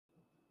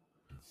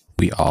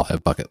We all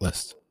have bucket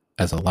lists.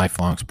 As a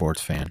lifelong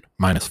sports fan,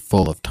 mine is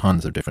full of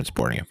tons of different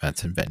sporting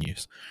events and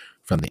venues,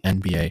 from the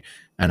NBA,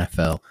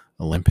 NFL,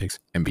 Olympics,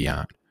 and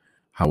beyond.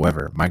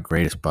 However, my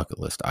greatest bucket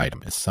list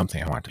item is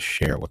something I want to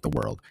share with the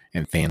world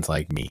and fans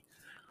like me.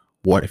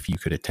 What if you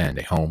could attend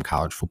a home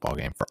college football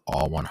game for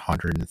all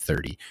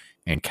 130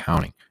 and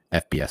counting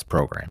FBS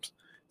programs?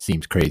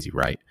 Seems crazy,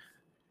 right?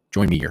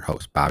 Join me, your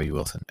host, Bobby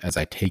Wilson, as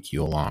I take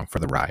you along for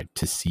the ride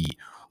to see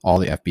all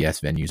the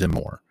FBS venues and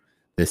more.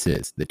 This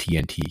is the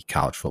TNT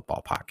College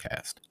Football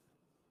Podcast.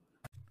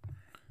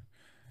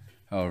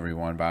 Hello,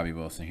 everyone. Bobby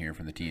Wilson here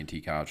from the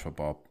TNT College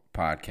Football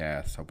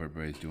Podcast. Hope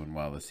everybody's doing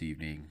well this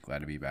evening. Glad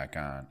to be back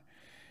on.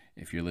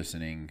 If you're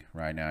listening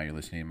right now, you're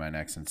listening to my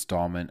next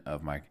installment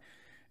of my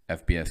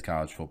FBS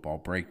college football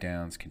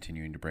breakdowns,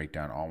 continuing to break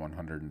down all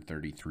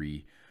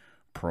 133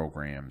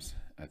 programs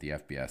at the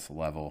FBS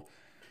level.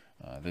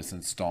 This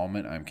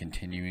installment, I'm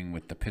continuing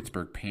with the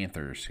Pittsburgh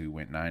Panthers, who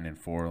went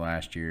 9-4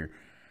 last year,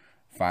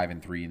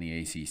 5-3 in the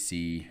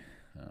ACC.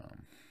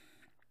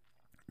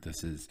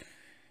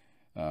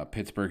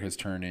 Pittsburgh has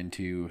turned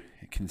into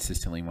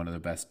consistently one of the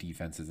best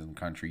defenses in the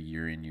country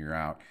year in, year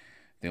out.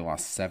 They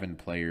lost 7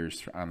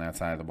 players on that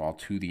side of the ball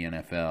to the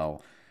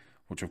NFL,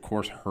 which of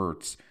course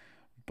hurts,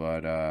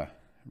 but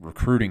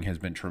recruiting has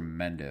been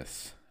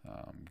tremendous.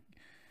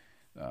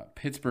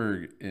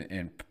 Pittsburgh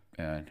and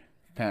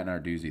Pat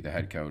Narduzzi, the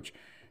head coach,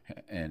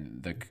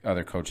 and the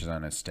other coaches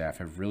on his staff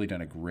have really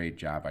done a great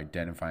job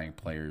identifying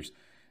players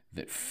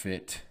that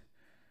fit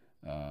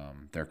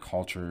their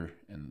culture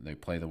and they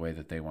play the way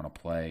that they want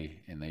to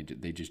play, and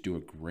they just do a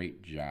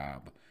great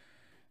job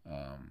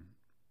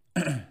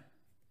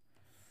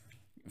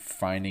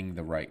finding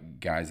the right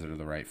guys that are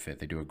the right fit.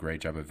 They do a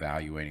great job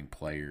evaluating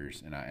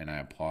players, and I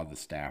applaud the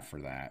staff for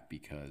that,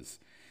 because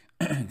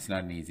it's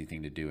not an easy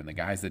thing to do. And the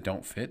guys that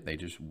don't fit, they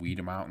just weed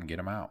them out and get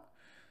them out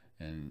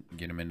and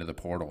get them into the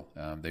portal.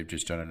 They've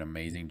just done an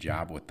amazing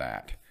job with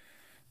that.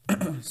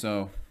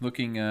 So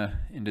looking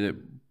into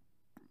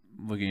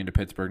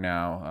Pittsburgh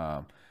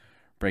now,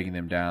 breaking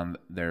them down,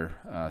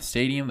 their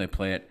stadium, they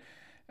play at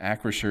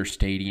Acrisure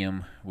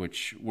Stadium,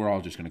 which we're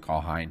all just going to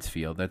call Heinz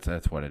Field.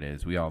 That's what it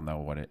is. We all know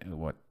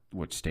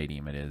what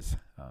stadium it is.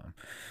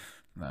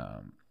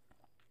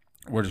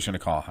 We're just going to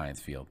call it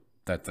Heinz Field.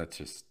 That's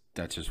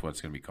just what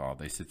it's going to be called.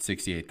 They said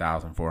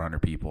 68,400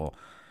 people.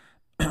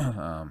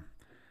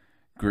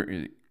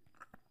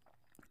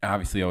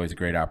 Obviously, always a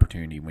great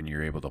opportunity when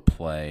you're able to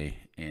play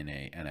in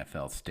a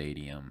NFL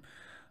stadium.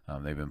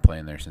 They've been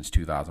playing there since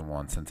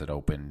 2001, since it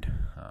opened.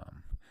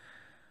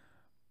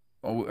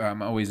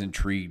 I'm always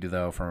intrigued,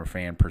 though, from a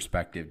fan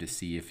perspective, to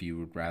see if you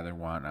would rather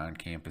want an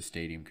on-campus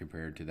stadium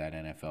compared to that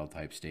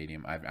NFL-type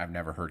stadium. I've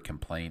never heard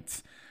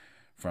complaints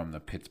from the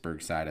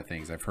Pittsburgh side of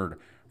things. I've heard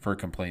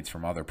complaints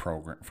from other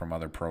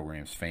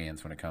programs,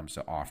 fans, when it comes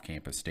to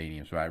off-campus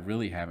stadiums, but I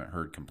really haven't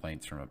heard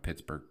complaints from a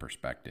Pittsburgh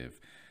perspective.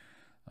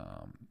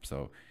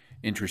 So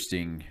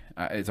interesting.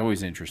 It's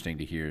always interesting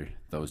to hear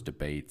those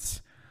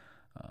debates.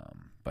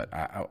 But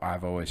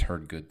I've always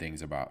heard good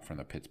things from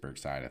the Pittsburgh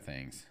side of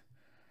things.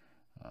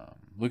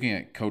 Looking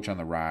at coach on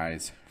the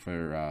rise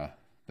for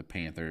the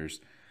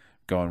Panthers,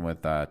 going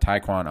with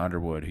Tyquan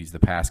Underwood. He's the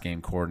pass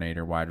game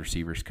coordinator, wide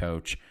receivers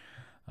coach.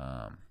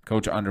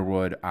 Coach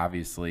Underwood,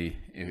 obviously,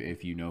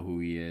 if you know who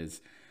he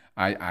is,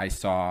 I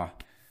saw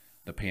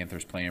the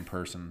Panthers play in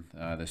person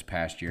this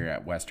past year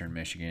at Western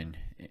Michigan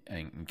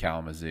in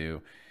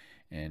Kalamazoo.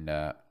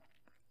 And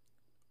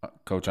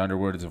Coach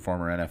Underwood is a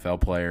former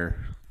NFL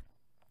player.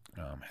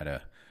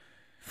 Had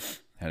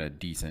a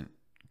decent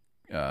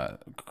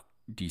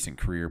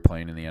career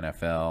playing in the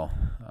NFL,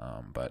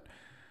 but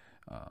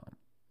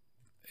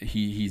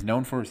he's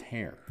known for his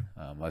hair.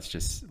 Let's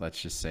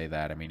just say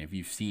that. I mean, if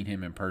you've seen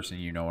him in person,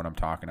 you know what I'm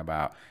talking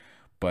about.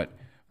 But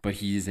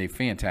he's a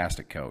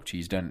fantastic coach.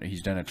 He's done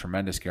a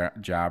tremendous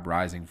job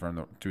rising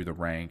through the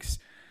ranks.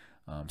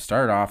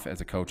 Started off as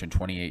a coach in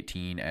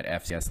 2018 at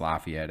FCS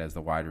Lafayette as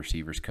the wide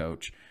receivers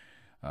coach.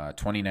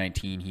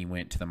 2019, he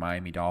went to the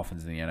Miami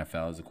Dolphins in the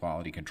NFL as a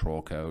quality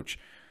control coach.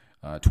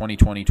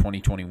 2020,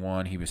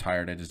 2021, he was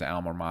hired as the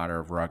alma mater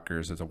of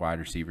Rutgers as a wide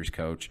receivers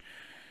coach.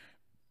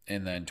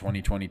 And then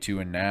 2022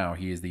 and now,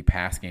 he is the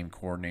pass game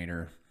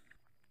coordinator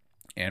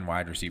and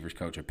wide receivers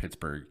coach at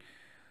Pittsburgh.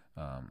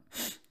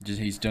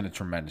 He's done a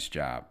tremendous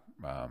job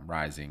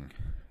rising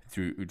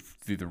through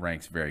the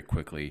ranks very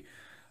quickly.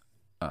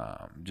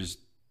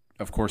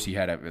 Of course, he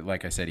had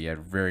a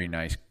very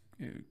nice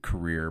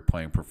career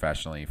playing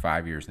professionally,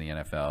 5 years in the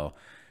NFL,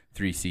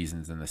 3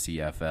 seasons in the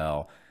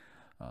CFL.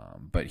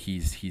 But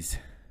he's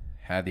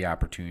had the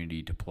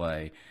opportunity to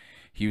play.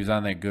 He was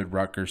on that good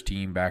Rutgers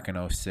team back in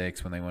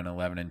 2006 when they went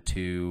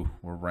 11-2,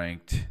 were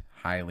ranked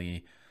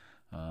highly,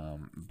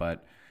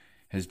 but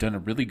has done a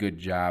really good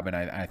job, and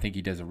I think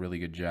he does a really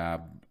good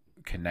job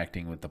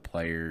connecting with the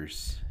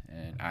players,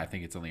 and I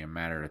think it's only a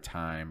matter of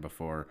time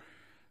before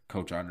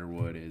Coach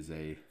Underwood is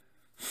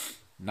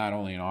not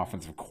only an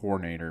offensive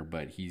coordinator,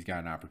 but he's got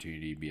an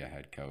opportunity to be a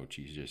head coach.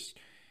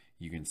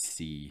 You can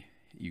see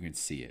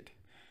it.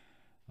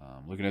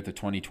 Looking at the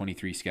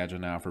 2023 schedule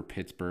now for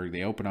Pittsburgh,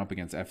 they open up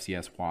against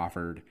FCS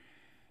Wofford.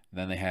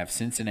 Then they have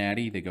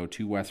Cincinnati. They go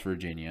to West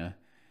Virginia.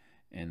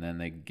 And then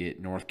they get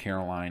North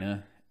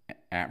Carolina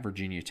at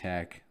Virginia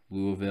Tech,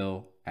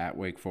 Louisville at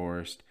Wake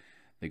Forest.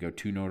 They go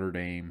to Notre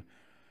Dame,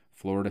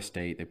 Florida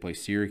State. They play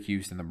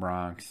Syracuse in the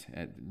Bronx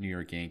at New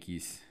York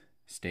Yankees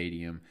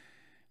Stadium.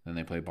 Then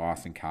they play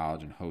Boston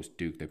College and host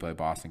Duke. They play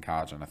Boston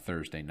College on a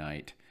Thursday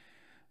night.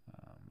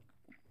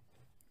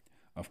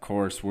 Of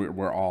course,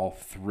 we're all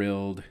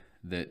thrilled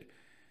that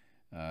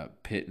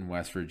Pitt and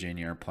West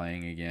Virginia are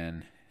playing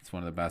again. It's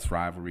one of the best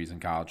rivalries in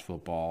college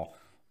football.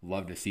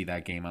 Love to see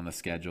that game on the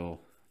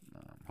schedule.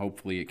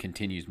 Hopefully it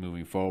continues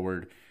moving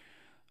forward.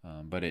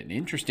 But an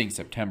interesting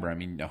September. I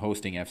mean,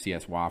 hosting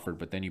FCS Wofford,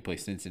 but then you play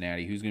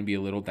Cincinnati, who's going to be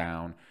a little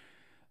down.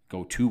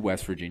 Go to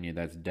West Virginia.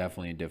 That's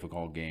definitely a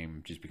difficult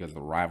game just because of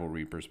the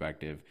rivalry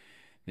perspective.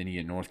 Then you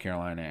get North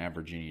Carolina at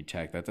Virginia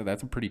Tech.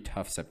 That's a pretty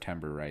tough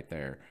September right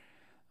there.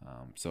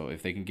 So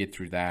if they can get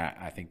through that,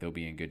 I think they'll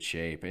be in good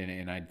shape.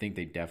 And I think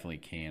they definitely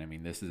can. I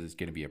mean, this is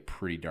going to be a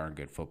pretty darn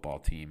good football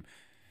team.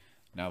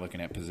 Now looking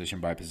at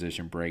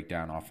position-by-position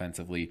breakdown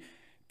offensively,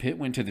 Pitt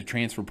went to the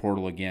transfer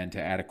portal again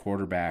to add a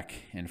quarterback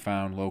and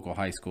found local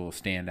high school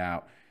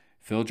standout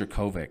Phil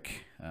Dracovic.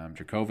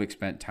 Dracovic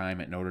spent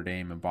time at Notre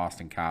Dame and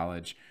Boston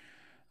College.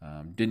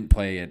 Didn't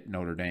play at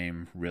Notre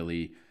Dame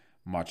really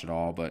much at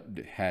all, but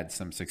had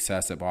some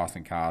success at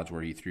Boston College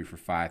where he threw for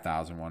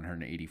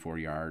 5,184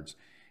 yards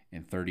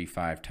and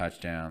 35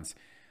 touchdowns.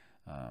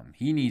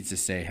 He needs to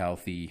stay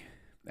healthy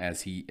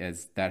as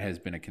that has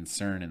been a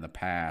concern in the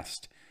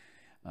past.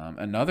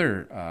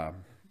 Another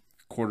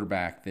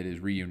quarterback that is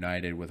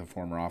reunited with a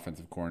former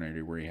offensive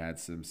coordinator where he had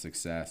some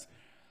success,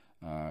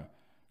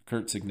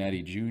 Kurt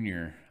Cignetti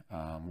Jr.,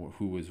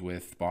 who was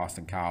with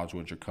Boston College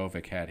when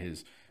Dracovic had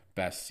his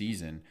best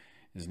season,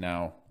 is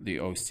now the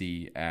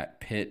OC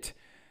at Pitt.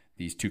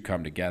 These two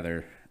come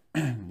together.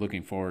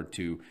 Looking forward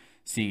to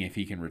seeing if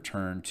he can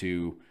return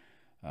to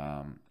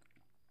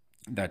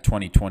that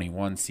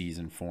 2021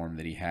 season form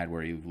that he had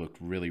where he looked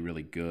really,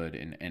 really good.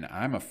 And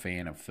I'm a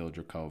fan of Phil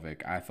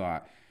Dracovic. I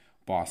thought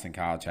Boston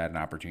College had an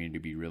opportunity to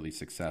be really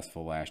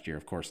successful last year.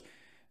 Of course,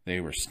 they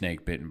were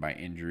snake bitten by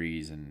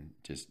injuries and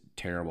just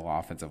terrible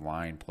offensive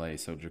line play,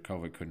 so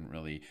Dracovic couldn't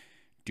really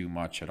do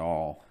much at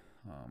all.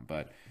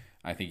 But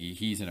I think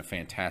he's in a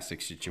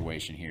fantastic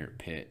situation here at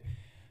Pitt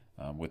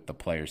with the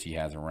players he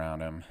has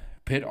around him.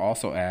 Pitt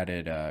also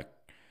added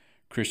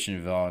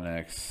Christian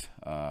Villenex,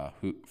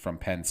 who from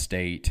Penn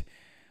State,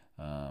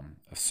 a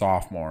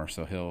sophomore,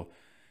 so he'll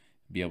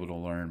be able to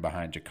learn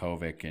behind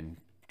Dracovic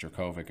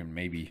and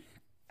maybe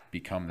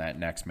become that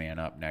next man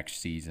up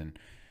next season.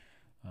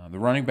 The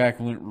running back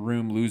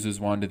room loses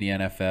one to the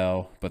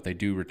NFL, but they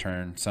do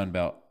return Sun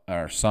Bowl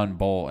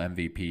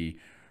MVP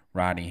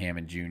Rodney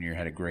Hammond Jr.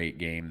 had a great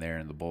game there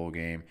in the bowl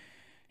game.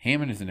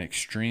 Hammond is an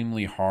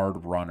extremely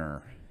hard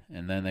runner,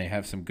 and then they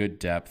have some good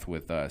depth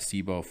with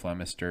Sebo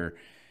Flemister,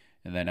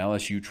 and then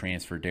LSU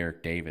transfer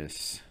Derek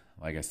Davis.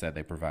 Like I said,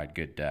 they provide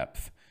good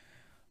depth.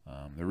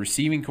 The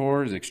receiving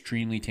core is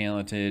extremely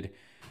talented.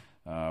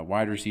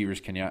 Wide receivers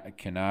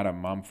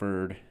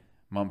Kanata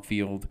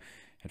Mumfield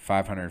had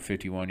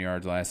 551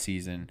 yards last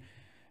season,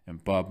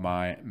 and Bub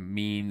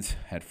Means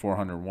had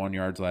 401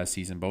 yards last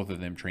season. Both of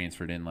them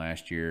transferred in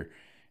last year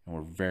and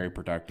were very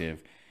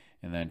productive.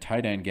 And then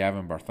tight end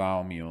Gavin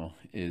Bartholomew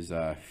is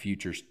a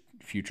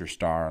future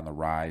star on the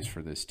rise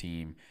for this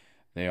team.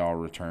 They all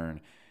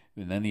return.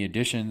 And then the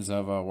additions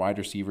of a wide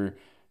receiver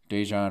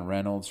Dejon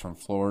Reynolds from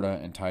Florida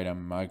and tight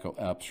end Michael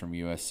Epps from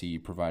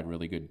USC provide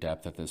really good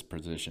depth at this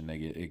position.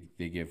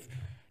 They give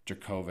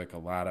Dracovic a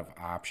lot of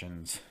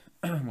options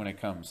when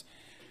it comes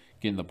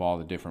getting the ball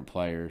to different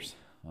players.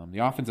 The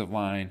offensive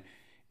line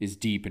is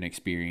deep and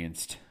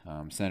experienced.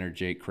 Center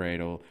Jake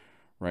Cradle,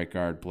 right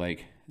guard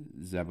Blake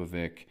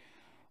Zebovic,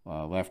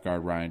 left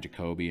guard Ryan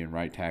Jacoby, and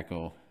right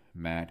tackle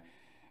Matt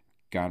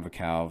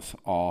Gonvacalves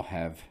all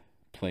have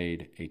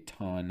played a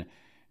ton.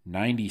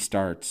 90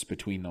 starts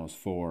between those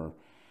four.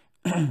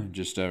 And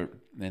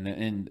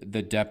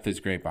the depth is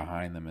great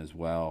behind them as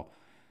well.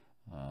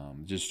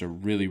 Just a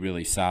really,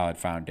 really solid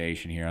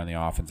foundation here on the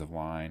offensive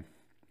line.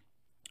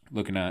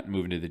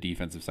 Moving to the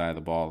defensive side of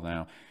the ball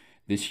now.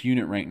 This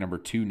unit ranked number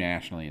 2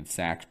 nationally in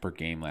sacks per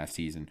game last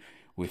season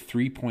with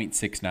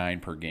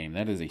 3.69 per game.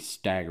 That is a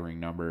staggering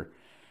number.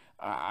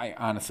 I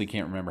honestly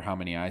can't remember how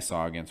many I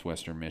saw against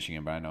Western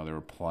Michigan, but I know there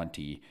were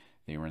plenty.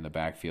 They were in the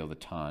backfield a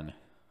ton.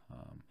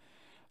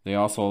 They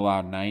also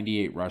allowed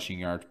 98 rushing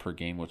yards per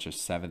game, which is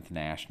 7th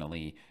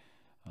nationally.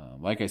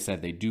 Like I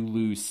said, they do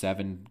lose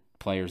 7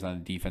 players on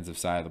the defensive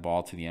side of the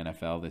ball to the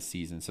NFL this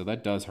season, so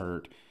that does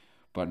hurt.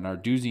 But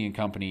Narduzzi and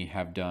company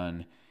have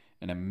done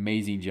an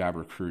amazing job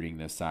recruiting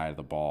this side of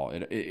the ball.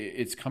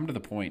 It's come to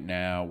the point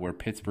now where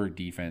Pittsburgh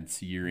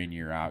defense, year in,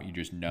 year out, you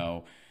just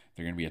know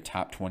they're going to be a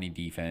top 20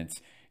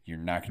 defense. You're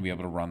not going to be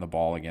able to run the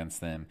ball against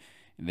them.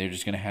 They're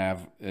just going to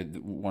have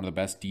one of the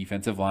best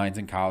defensive lines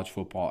in college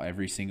football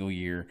every single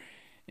year.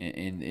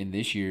 In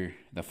this year,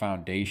 the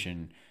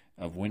foundation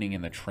of winning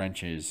in the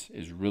trenches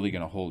is really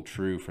going to hold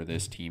true for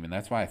this team, and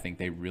that's why I think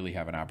they really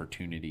have an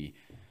opportunity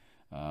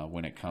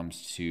when it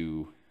comes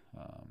to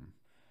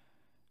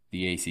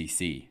the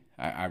ACC.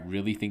 I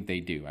really think they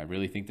do. I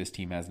really think this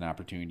team has an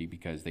opportunity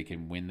because they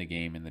can win the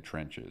game in the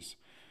trenches.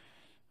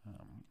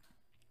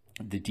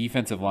 The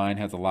defensive line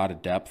has a lot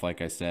of depth,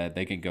 like I said.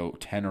 They can go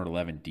 10 or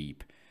 11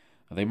 deep.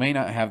 They may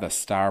not have the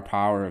star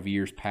power of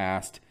years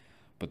past,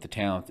 but the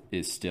talent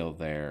is still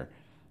there.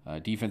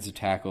 Defensive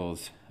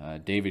tackles,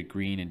 David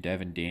Green and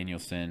Devin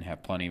Danielson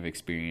have plenty of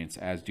experience,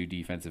 as do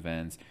defensive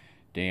ends,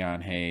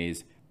 Deion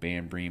Hayes,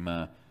 Ban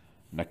Brema,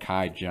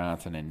 Nakai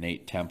Johnson, and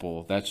Nate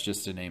Temple. That's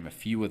just to name a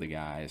few of the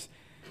guys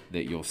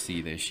that you'll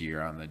see this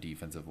year on the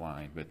defensive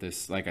line. But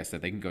this, like I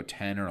said, they can go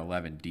 10 or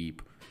 11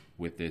 deep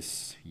with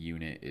this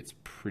unit. It's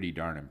pretty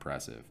darn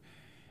impressive.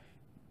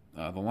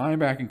 The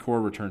linebacking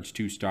core returns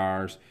 2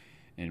 stars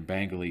in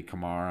Bangali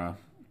Kamara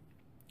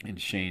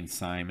and Shane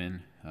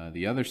Simon.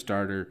 The other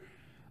starter,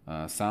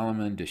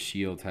 Solomon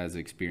DeShields, has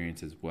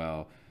experience as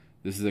well.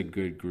 This is a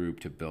good group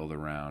to build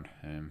around.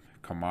 And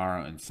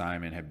Kamara and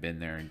Simon have been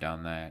there and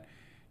done that.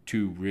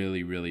 2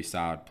 really, really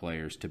solid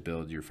players to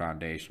build your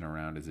foundation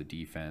around as a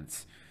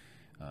defense.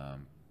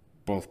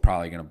 Both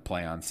probably going to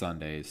play on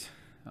Sundays,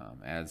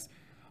 as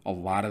a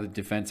lot of the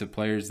defensive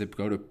players that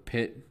go to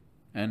Pitt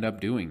end up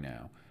doing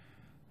now.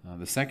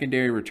 The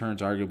secondary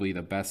returns arguably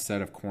the best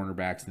set of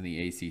cornerbacks in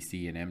the ACC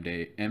in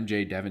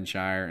MJ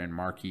Devonshire and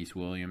Marquise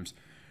Williams,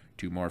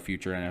 2 more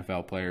future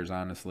NFL players,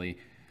 honestly.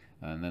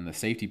 And then the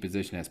safety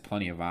position has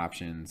plenty of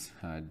options.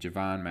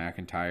 Javon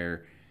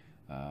McIntyre,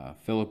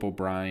 Philip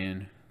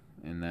O'Brien,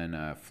 and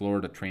then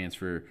Florida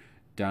transfer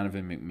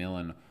Donovan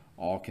McMillan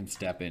all can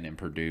step in and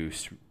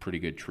produce. Pretty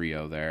good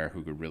trio there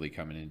who could really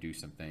come in and do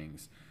some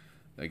things.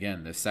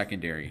 Again, the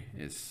secondary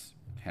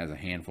has a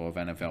handful of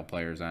NFL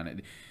players on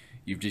it.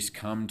 You've just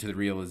come to the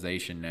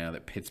realization now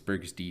that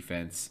Pittsburgh's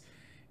defense,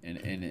 and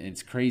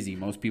it's crazy,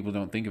 most people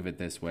don't think of it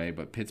this way,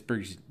 but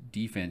Pittsburgh's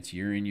defense,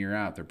 year in, year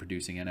out, they're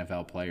producing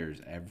NFL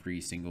players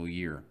every single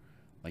year.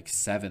 Like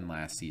 7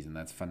 last season.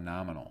 That's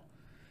phenomenal.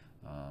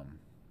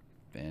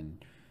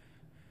 And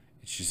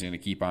it's just going to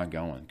keep on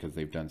going because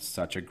they've done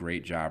such a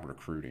great job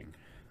recruiting.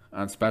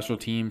 On special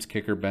teams,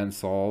 kicker Ben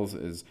Sauls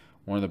is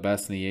one of the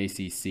best in the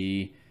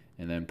ACC.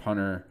 And then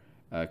punter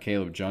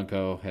Caleb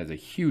Junko has a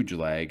huge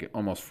leg,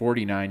 almost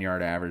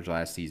 49-yard average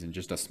last season,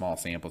 just a small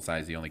sample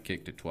size. He only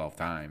kicked it 12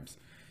 times.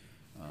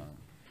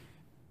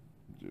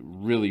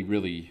 Really,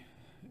 really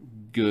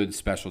good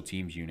special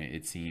teams unit,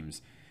 it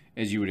seems.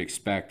 As you would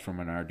expect from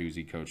an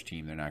Arduzzi coach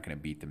team, they're not going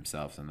to beat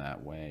themselves in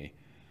that way.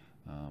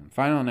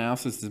 Final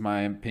analysis is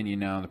my opinion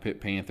now on the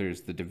Pitt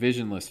Panthers. The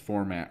divisionless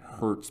format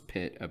hurts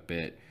Pitt a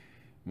bit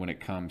when it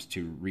comes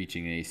to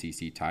reaching an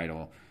ACC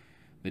title.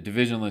 The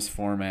divisionless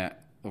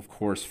format, of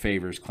course,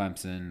 favors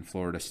Clemson,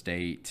 Florida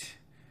State,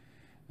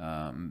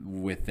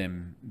 with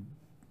them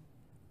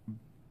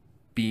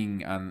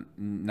being on,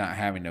 not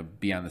having to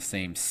be on the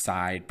same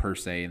side per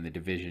se in the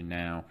division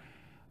now.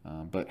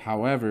 But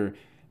however,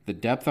 the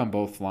depth on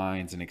both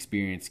lines and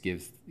experience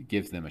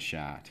gives them a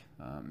shot.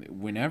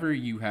 Whenever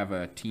you have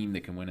a team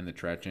that can win in the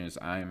trenches,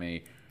 I am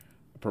a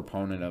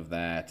proponent of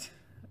that.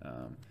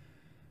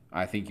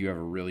 I think you have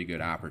a really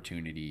good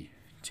opportunity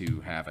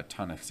to have a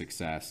ton of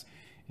success,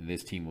 and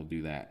this team will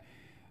do that.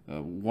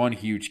 One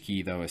huge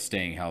key, though, is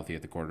staying healthy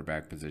at the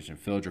quarterback position.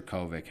 Phil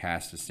Dracovic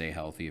has to stay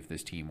healthy if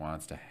this team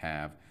wants to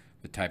have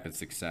the type of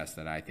success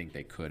that I think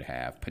they could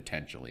have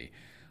potentially.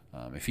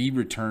 If he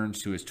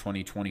returns to his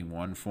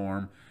 2021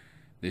 form,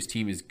 this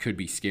team could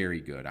be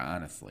scary good,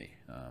 honestly.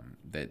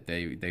 That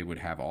they would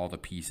have all the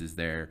pieces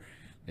there.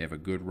 They have a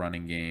good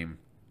running game,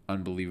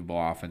 unbelievable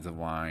offensive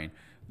line.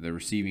 The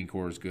receiving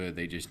core is good.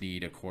 They just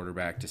need a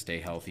quarterback to stay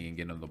healthy and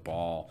get them the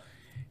ball.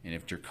 And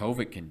if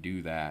Dracovic can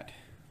do that,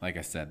 like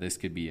I said, this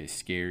could be a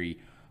scary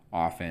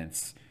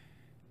offense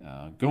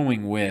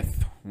going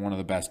with one of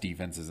the best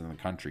defenses in the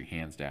country,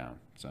 hands down.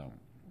 So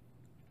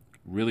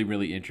really,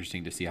 really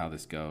interesting to see how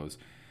this goes.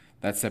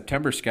 That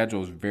September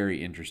schedule is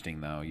very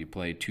interesting, though. You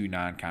play 2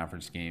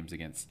 non-conference games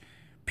against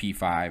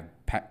P5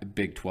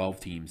 Big 12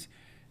 teams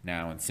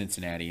now in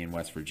Cincinnati and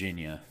West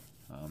Virginia.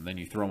 Then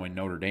you throw in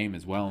Notre Dame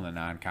as well in the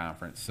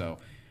non-conference. So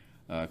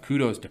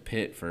kudos to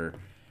Pitt for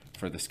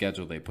the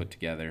schedule they put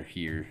together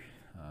here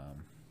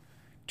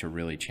to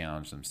really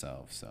challenge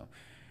themselves. So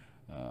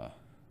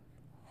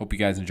hope you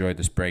guys enjoyed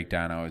this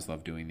breakdown. I always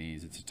love doing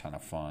these. It's a ton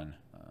of fun.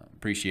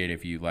 Appreciate it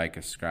if you like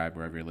or subscribe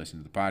wherever you're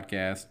listening to the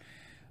podcast.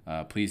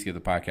 Please give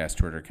the podcast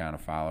Twitter account a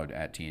follow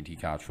at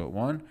TNT College Foot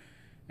 1.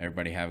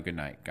 Everybody have a good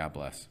night. God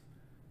bless.